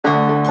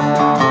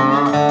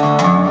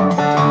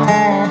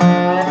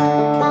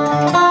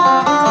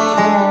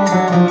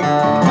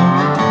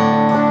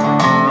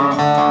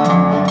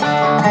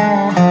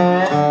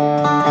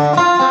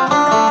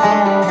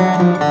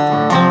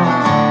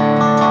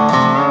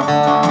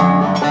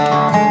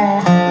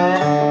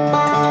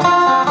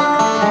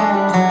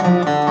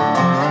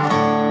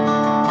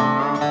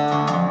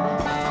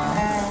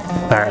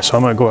So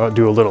I'm gonna go out and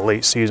do a little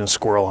late season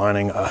squirrel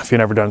hunting. If you've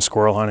never done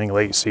squirrel hunting,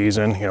 late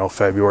season, you know,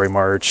 February,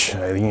 March,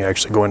 I think you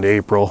actually go into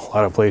April, a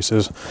lot of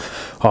places.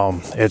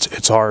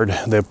 It's hard.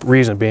 The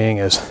reason being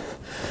is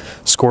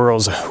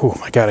squirrels, oh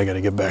my God, I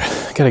gotta get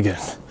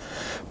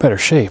better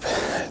shape.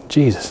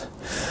 Jesus.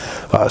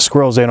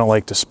 Squirrels, they don't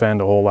like to spend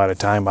a whole lot of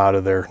time out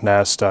of their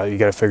nest. You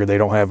got to figure they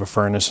don't have a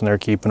furnace in there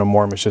keeping them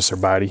warm. It's just their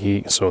body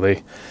heat. So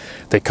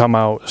they come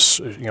out,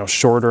 you know,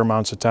 shorter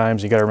amounts of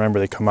times. You got to remember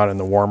they come out in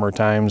the warmer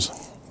times.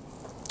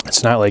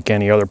 It's not like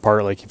any other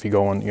part, like if you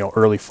go in, you know,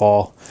 early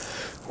fall,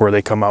 where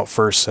they come out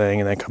first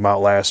thing and then come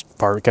out last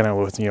part, kind of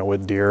with, you know,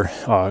 with deer.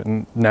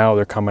 Now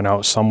they're coming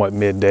out somewhat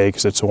midday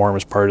because it's the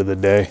warmest part of the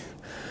day.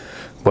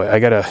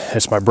 But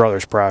it's my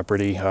brother's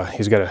property.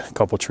 He's got a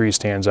couple tree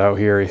stands out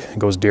here. He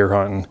goes deer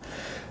hunting.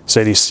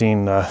 Said he's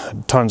seen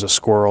tons of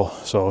squirrel.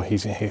 So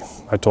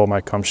I told him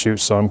I'd come shoot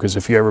some, because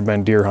if you ever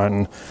been deer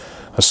hunting,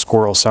 a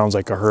squirrel sounds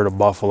like a herd of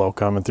buffalo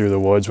coming through the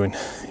woods. When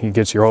he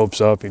gets your hopes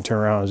up, you turn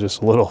around, it's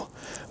just a little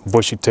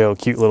bushy tail,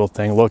 cute little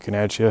thing looking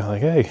at you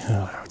like, hey.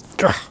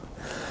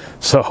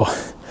 So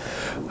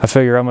I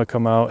figure I'm gonna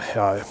come out.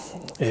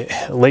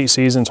 Late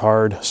season's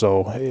hard,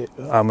 so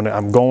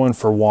I'm going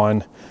for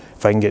one.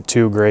 If I can get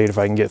two, great. If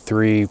I can get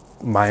three,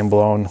 mind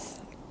blown.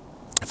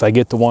 If I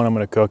get the one, I'm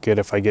gonna cook it.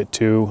 If I get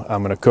two,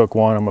 I'm gonna cook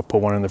one. I'm gonna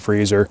put one in the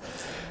freezer.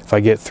 If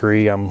I get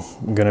three, I'm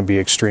gonna be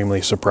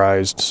extremely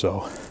surprised.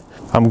 So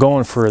I'm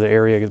going for the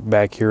area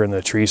back here in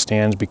the tree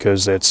stands,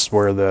 because that's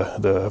where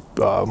the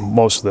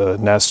most of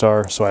the nests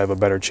are. So I have a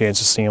better chance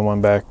of seeing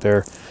one back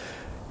there.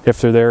 If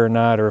they're there or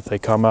not, or if they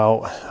come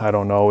out, I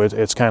don't know.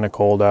 It's kind of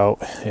cold out.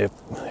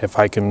 If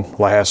I can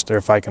last, or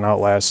if I can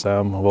outlast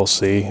them, we'll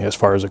see as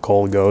far as the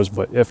cold goes.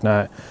 But if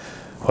not,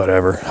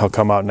 whatever. I'll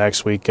come out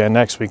next weekend.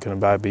 Next weekend will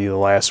probably be the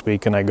last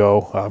weekend I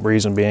go.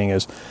 Reason being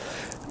is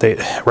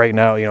right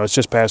now, you know, it's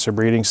just past their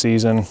breeding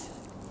season.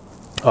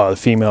 The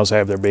females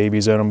have their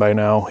babies in them by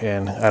now,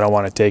 and I don't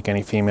want to take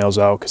any females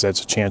out, because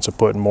that's a chance of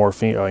putting more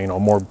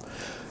more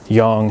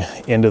young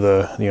into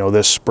the, you know,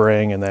 this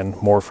spring, and then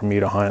more for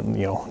me to hunt,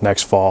 you know,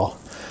 next fall.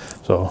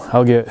 So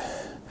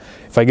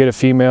if I get a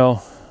female,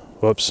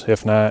 whoops.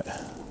 If not,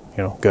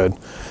 you know, good.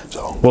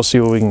 So we'll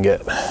see what we can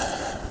get.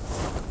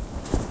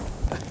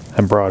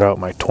 I brought out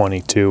my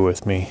 22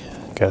 with me.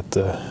 Got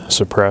the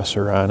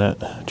suppressor on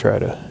it. Try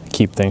to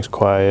keep things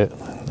quiet.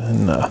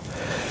 And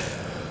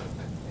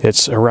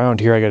it's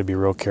around here, I got to be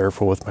real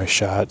careful with my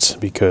shots,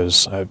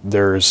 because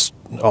there's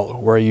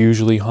where I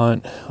usually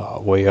hunt,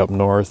 way up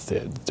north,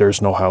 there's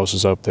no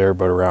houses up there,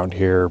 but around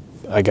here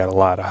I got a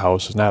lot of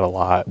houses. Not a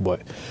lot,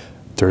 but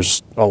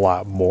there's a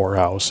lot more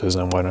houses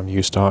than what I'm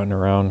used to hunting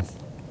around.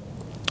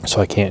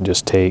 So I can't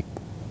just I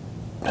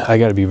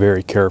got to be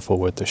very careful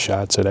with the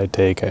shots that I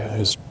take,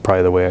 is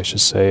probably the way I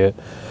should say it.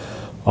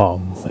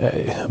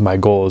 My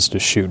goal is to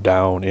shoot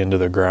down into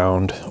the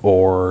ground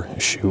or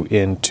shoot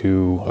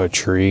into a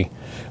tree,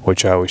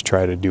 which I always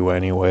try to do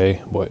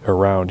anyway. But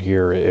around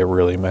here, it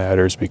really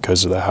matters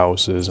because of the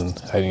houses, and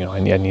I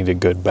need a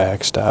good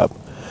backstop.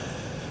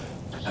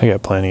 I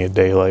got plenty of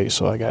daylight,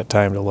 so I got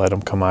time to let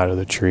them come out of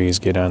the trees,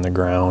 get on the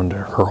ground,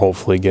 or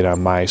hopefully get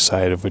on my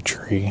side of a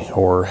tree,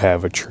 or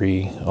have a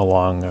tree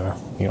along,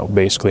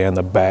 basically on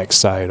the back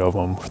side of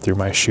them through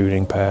my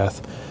shooting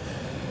path.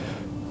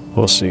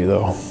 We'll see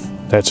though.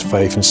 That's if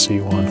I can see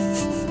one.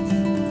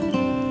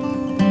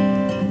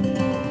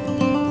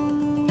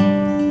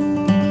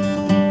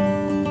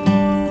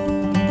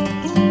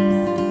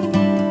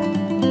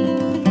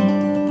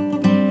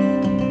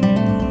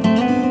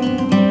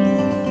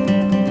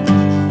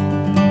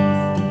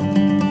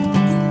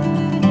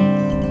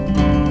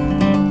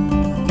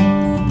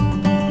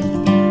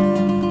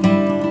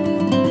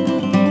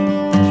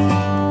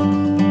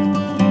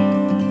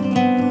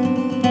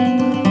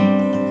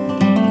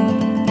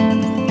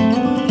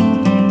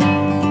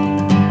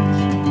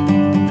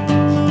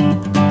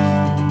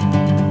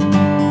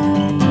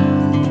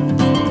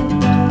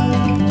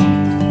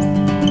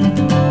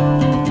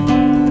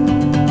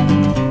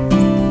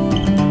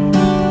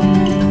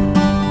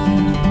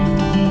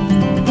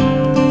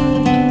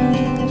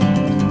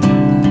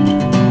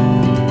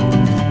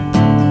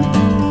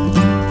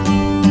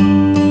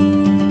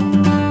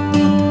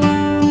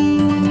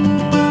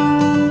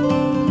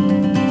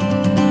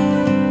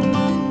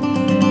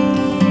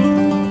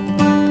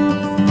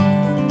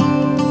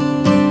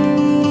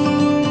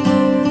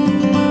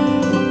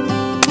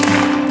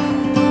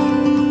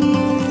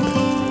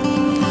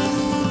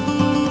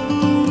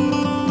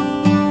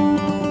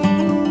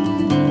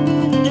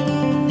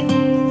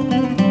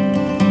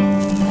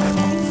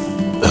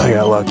 I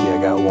got lucky, I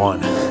got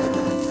one.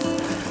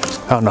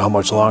 I don't know how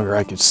much longer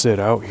I could sit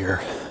out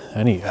here.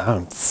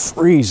 I'm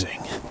freezing.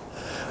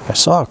 I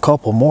saw a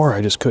couple more,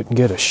 I just couldn't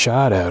get a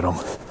shot at them.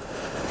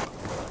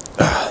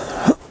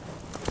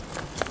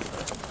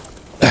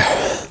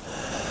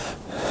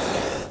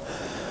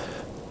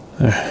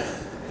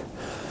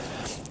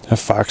 A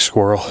fox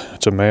squirrel,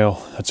 it's a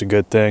male, that's a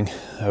good thing.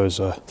 I was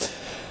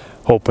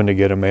hoping to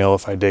get a male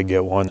if I did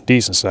get one.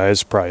 Decent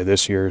size, probably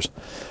this year's.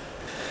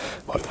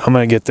 But I'm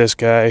gonna get this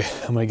guy,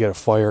 I'm gonna get a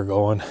fire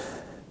going.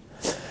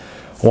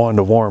 one,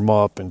 to warm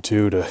up, and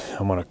two,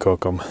 I'm gonna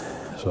cook them.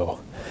 So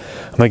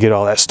I'm gonna get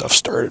all that stuff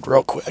started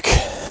real quick.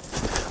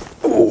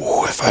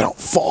 Ooh, if I don't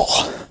fall.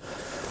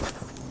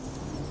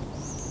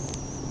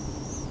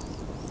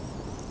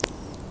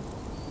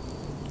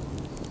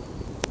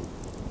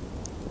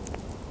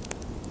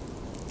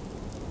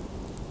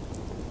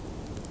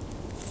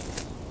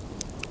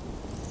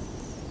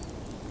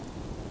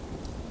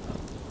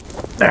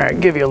 All right,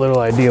 give you a little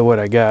idea what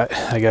I got.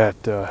 I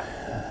got the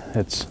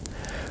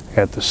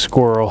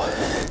Squirrel.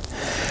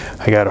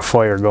 I got a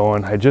fire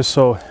going. I just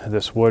saw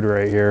this wood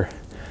right here.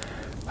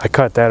 I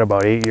cut that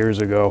about 8 years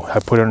ago. I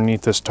put it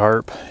underneath this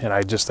tarp, and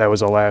that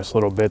was the last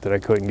little bit that I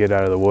couldn't get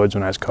out of the woods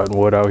when I was cutting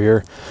wood out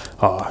here.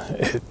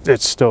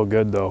 It's still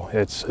good though.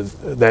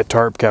 That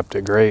tarp kept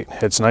it great.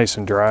 It's nice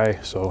and dry,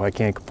 so I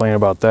can't complain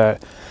about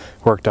that.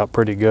 Worked out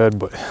pretty good.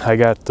 But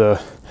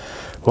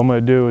what I'm gonna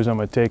do is I'm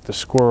gonna take the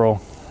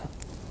Squirrel,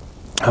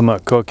 I'm gonna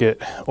cook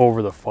it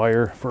over the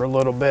fire for a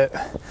little bit,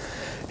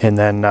 and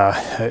then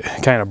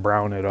kind of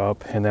brown it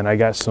up. And then I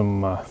got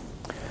some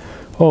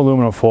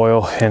aluminum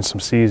foil and some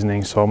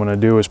seasoning. So what I'm gonna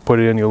do is put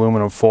it in the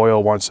aluminum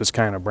foil once it's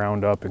kind of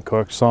browned up and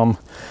cooked some,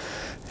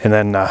 and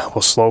then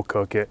we'll slow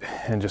cook it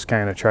and just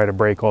kind of try to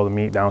break all the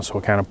meat down so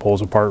it kind of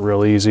pulls apart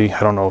real easy.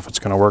 I don't know if it's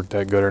gonna work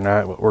that good or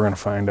not, but we're gonna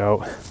find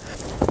out.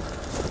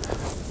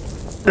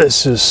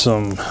 This is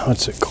some,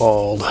 what's it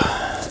called?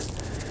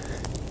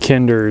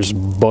 Kinder's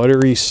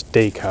Buttery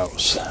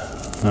Steakhouse.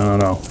 I don't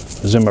know.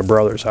 It's in my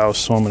brother's house,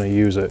 so I'm going to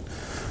use it.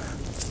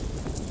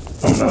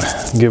 I'm going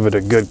to give it a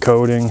good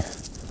coating.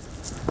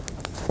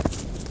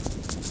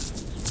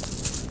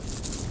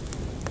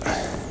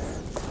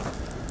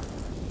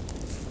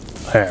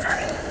 There.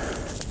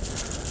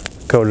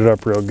 Coat it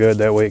up real good.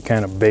 That way it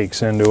kind of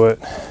bakes into it.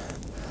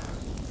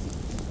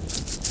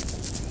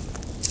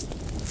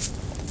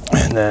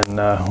 And then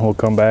we'll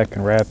come back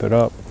and wrap it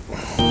up.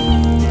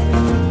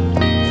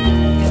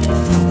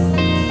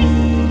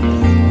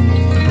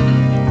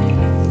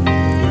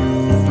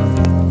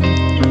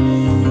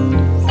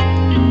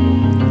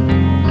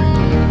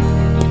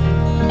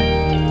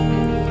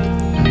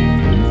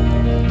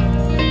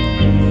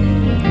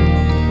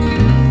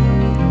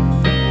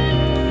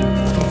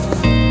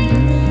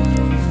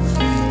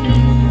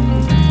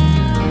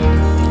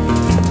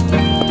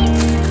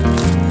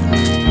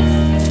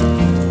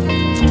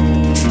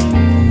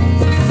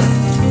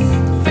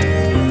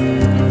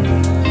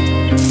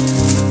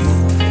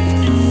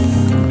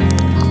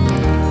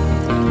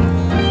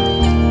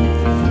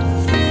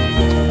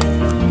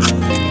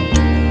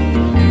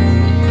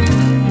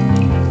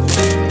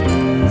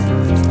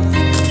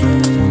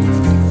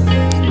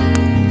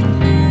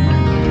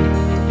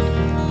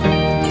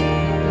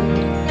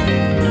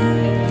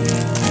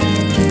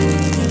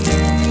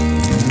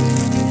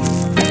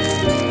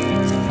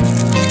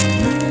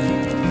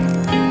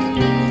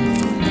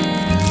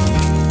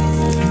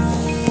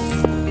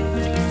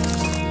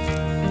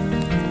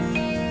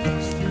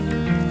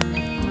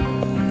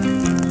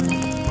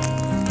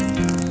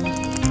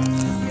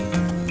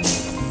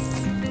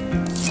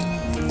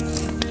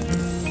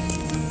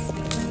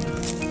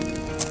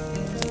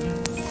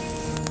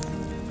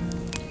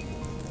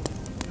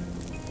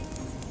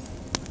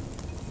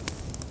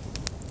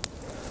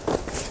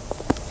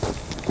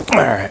 All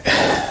right,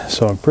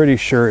 so I'm pretty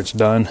sure it's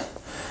done.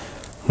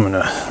 I'm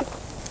gonna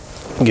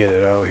get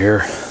it out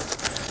here.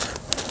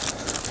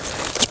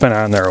 It's been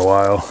on there a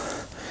while.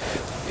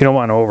 You don't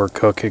want to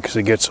overcook it because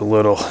it gets a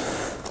little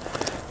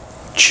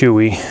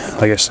chewy.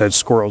 Like I said,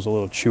 Squirrel's a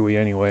little chewy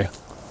anyway.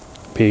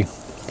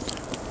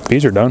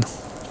 Peas are done.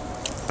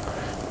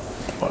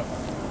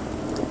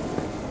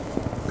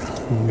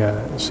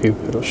 Gotta see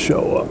if it'll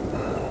show up.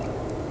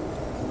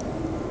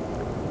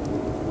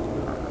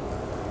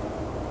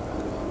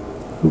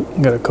 Ooh,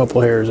 got a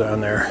couple hairs on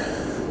there.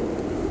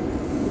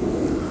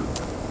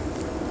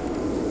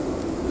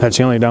 That's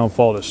the only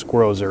downfall to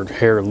squirrels. Their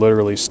hair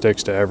literally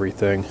sticks to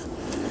everything.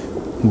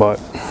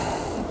 But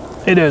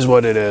it is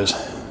what it is.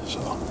 So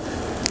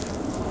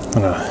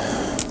I'm gonna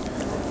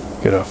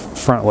get a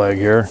front leg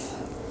here.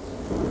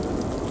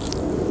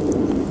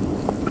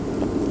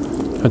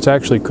 It's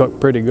actually cooked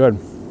pretty good.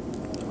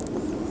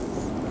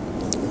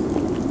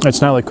 It's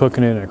not like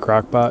cooking it in a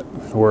crock pot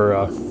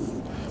where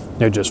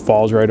it just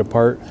falls right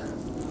apart.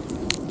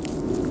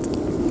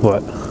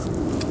 But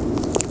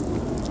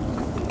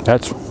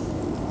that's,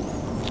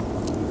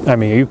 I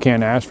mean, you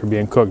can't ask for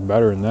being cooked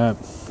better than that.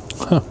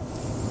 Huh.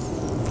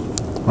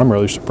 I'm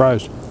really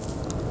surprised.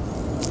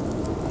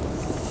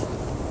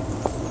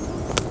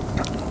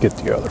 Get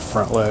the other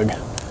front leg.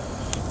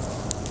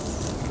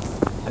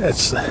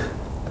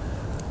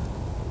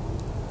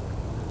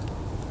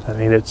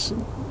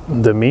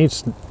 The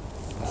meat's,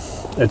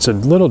 it's a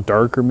little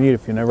darker meat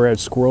if you never had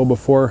squirrel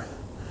before,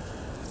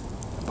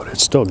 but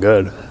it's still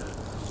good.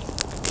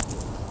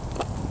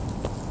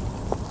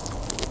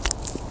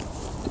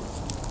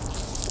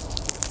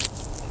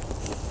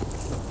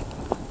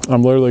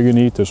 I'm literally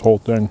gonna eat this whole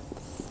thing.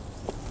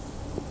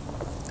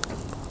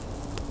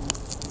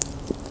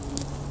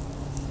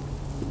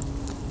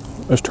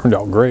 This turned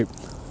out great.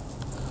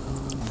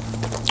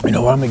 You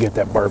know what, I'm gonna get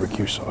that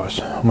barbecue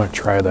sauce. I'm gonna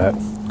try that.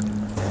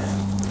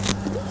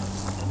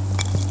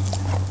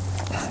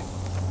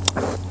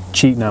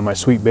 Cheating on my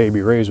sweet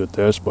baby Ray's with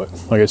this, but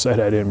like I said,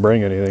 I didn't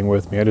bring anything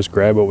with me. I just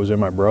grabbed what was in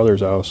my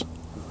brother's house.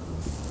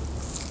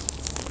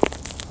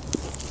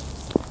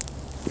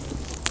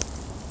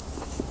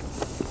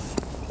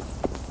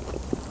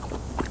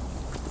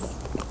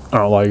 I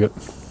don't like it.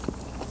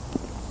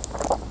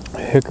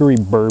 Hickory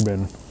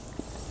bourbon.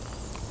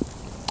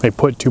 They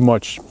put too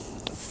much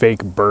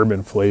fake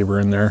bourbon flavor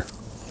in there.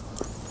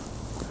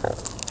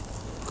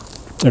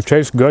 It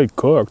tastes good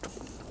cooked.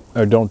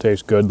 It don't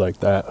taste good like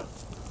that.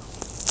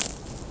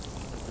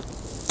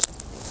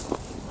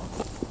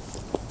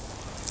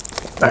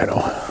 I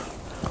know.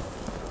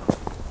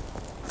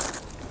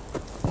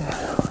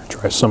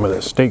 Try some of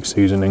that steak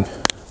seasoning.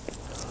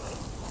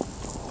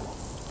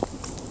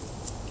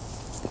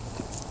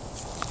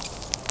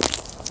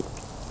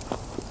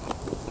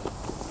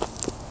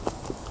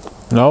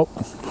 Nope.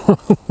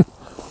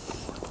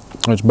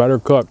 It's better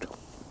cooked.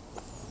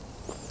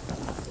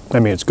 I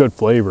mean, it's good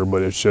flavor,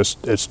 but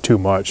it's too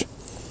much.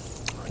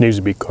 It needs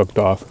to be cooked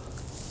off.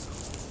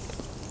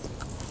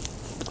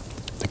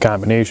 The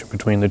combination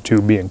between the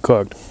two being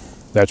cooked,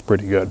 that's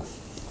pretty good.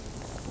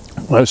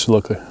 Let's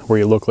look where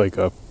you look like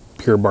a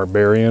pure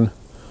barbarian.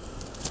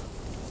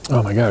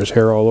 Oh my God, there's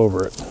hair all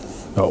over it.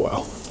 Oh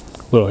well,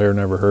 little hair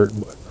never hurt,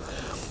 but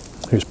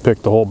just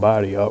pick the whole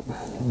body up.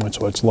 That's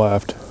what's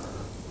left.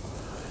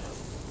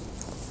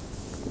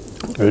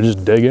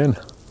 Just dig in.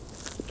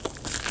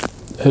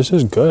 This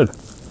is good.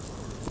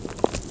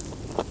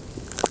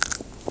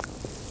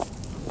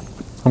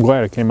 I'm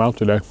glad it came out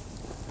today.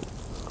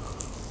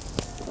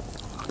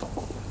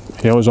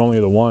 It was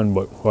only the one,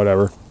 but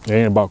whatever. It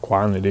ain't about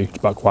quantity, it's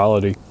about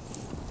quality.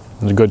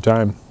 It's a good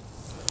time.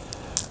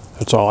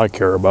 That's all I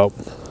care about.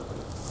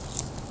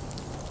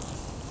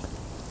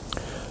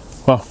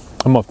 Well,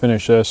 I'm gonna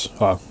finish this.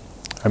 I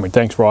mean,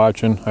 thanks for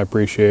watching. I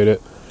appreciate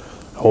it.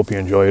 I hope you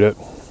enjoyed it.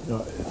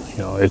 You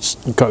know, it's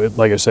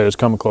like I said, it's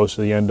coming close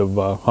to the end of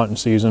hunting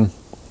season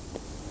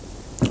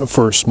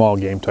for small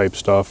game type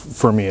stuff,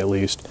 for me at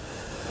least.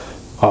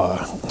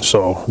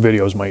 So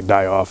videos might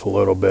die off a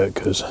little bit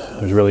because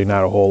there's really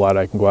not a whole lot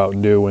I can go out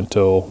and do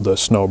until the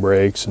snow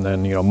breaks, and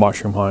then, you know,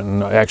 mushroom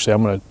hunting. Actually,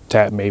 I'm going to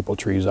tap maple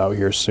trees out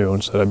here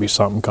soon, so that'll be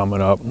something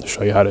coming up. I'll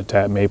show you how to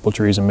tap maple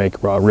trees and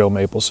make real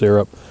maple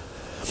syrup.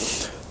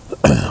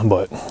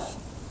 But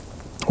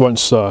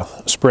once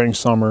spring,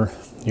 summer,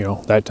 you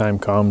know, that time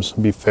comes,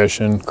 be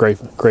fishing,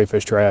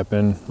 crayfish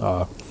trapping,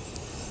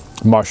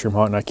 mushroom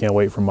hunting. I can't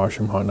wait for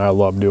mushroom hunting. I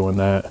love doing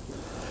that.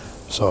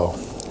 So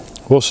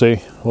we'll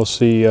see. We'll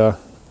see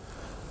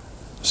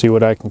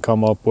what I can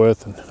come up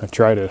with. And I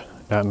try to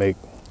not make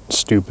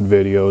stupid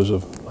videos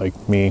of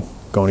like me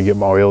going to get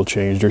my oil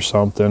changed or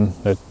something.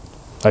 That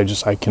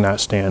I cannot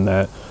stand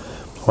that.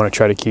 I want to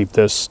try to keep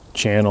this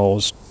channel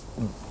as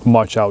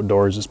much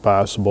outdoors as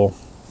possible.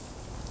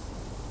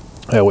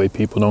 That way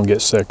people don't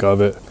get sick of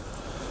it.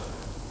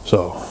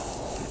 So,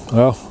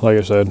 well, like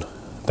I said,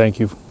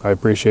 thank you. I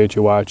appreciate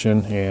you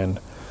watching, and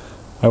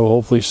I will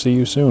hopefully see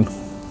you soon.